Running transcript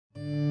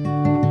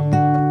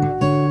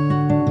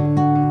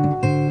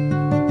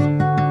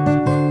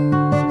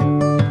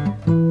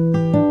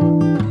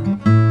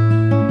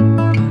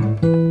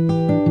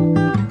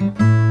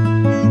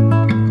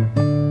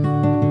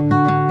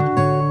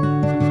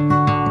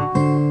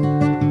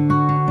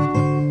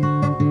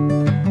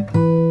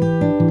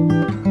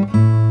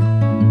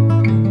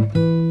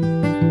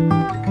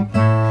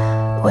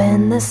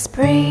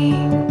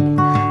spring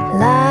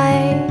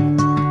light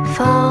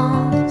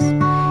falls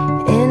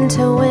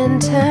into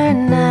winter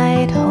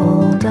night,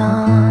 hold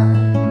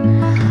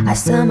on, our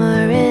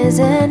summer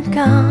isn't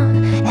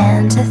gone.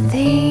 And to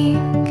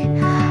think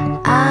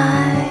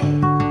I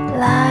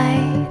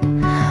lied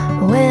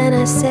when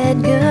I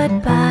said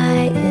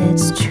goodbye,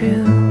 it's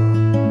true.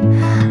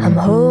 I'm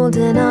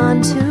holding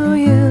on to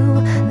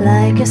you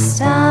like a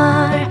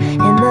star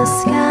in the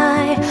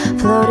sky,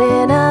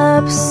 floating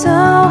up so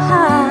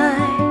high.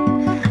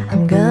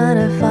 I'm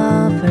gonna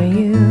fall for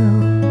you,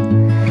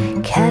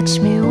 catch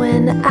me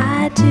when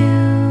I do.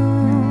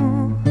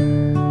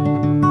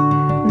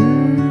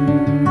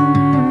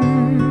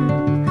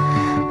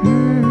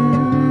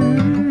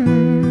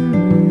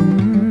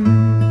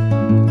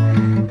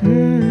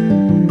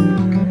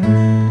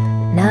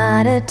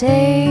 Not a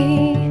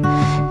day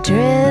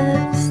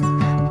drifts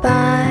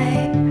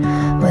by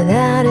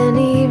without an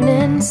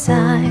evening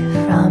sigh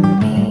from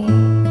me.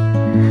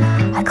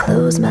 I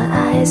close my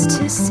eyes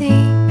to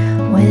see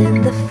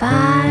when the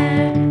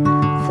fireflies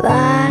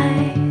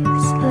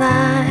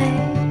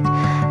light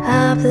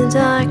up the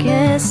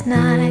darkest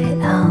night.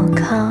 I'll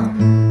come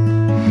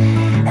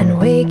and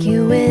wake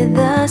you with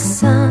the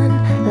sun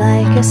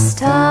like a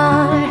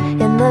star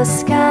in the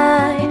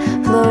sky,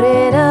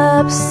 floated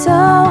up so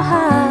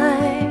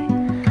high.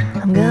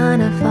 I'm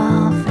gonna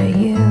fall for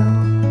you,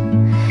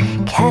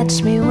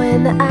 catch me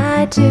when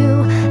I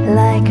do,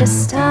 like a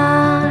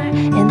star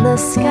in the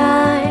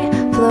sky,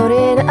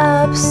 floating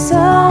up so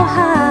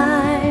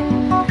high.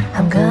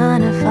 I'm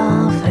gonna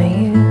fall for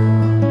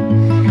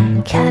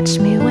you, catch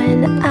me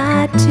when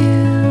I do.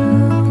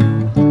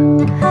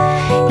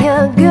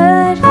 You're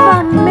good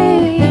for me,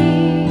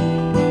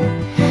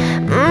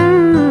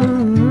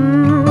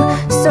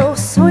 so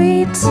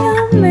sweet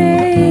to me.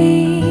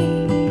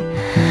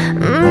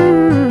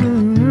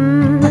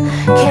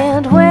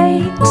 Can't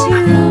wait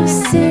to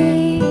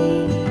see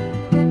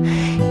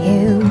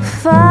you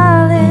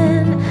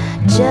falling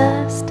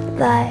just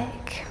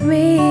like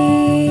me,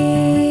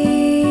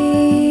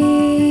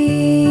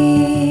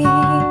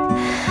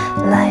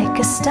 like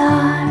a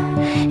star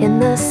in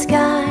the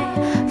sky,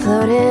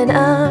 floating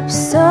up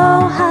so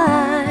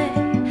high.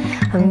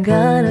 I'm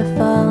gonna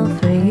fall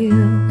for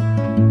you,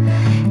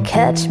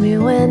 catch me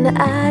when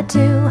I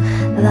do,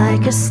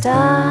 like a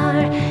star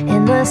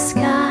in the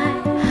sky,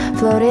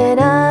 floating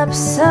up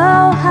so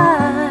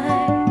high.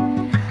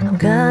 I'm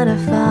gonna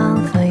fall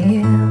for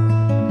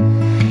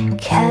you,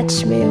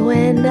 catch me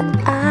when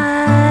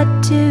I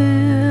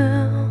do.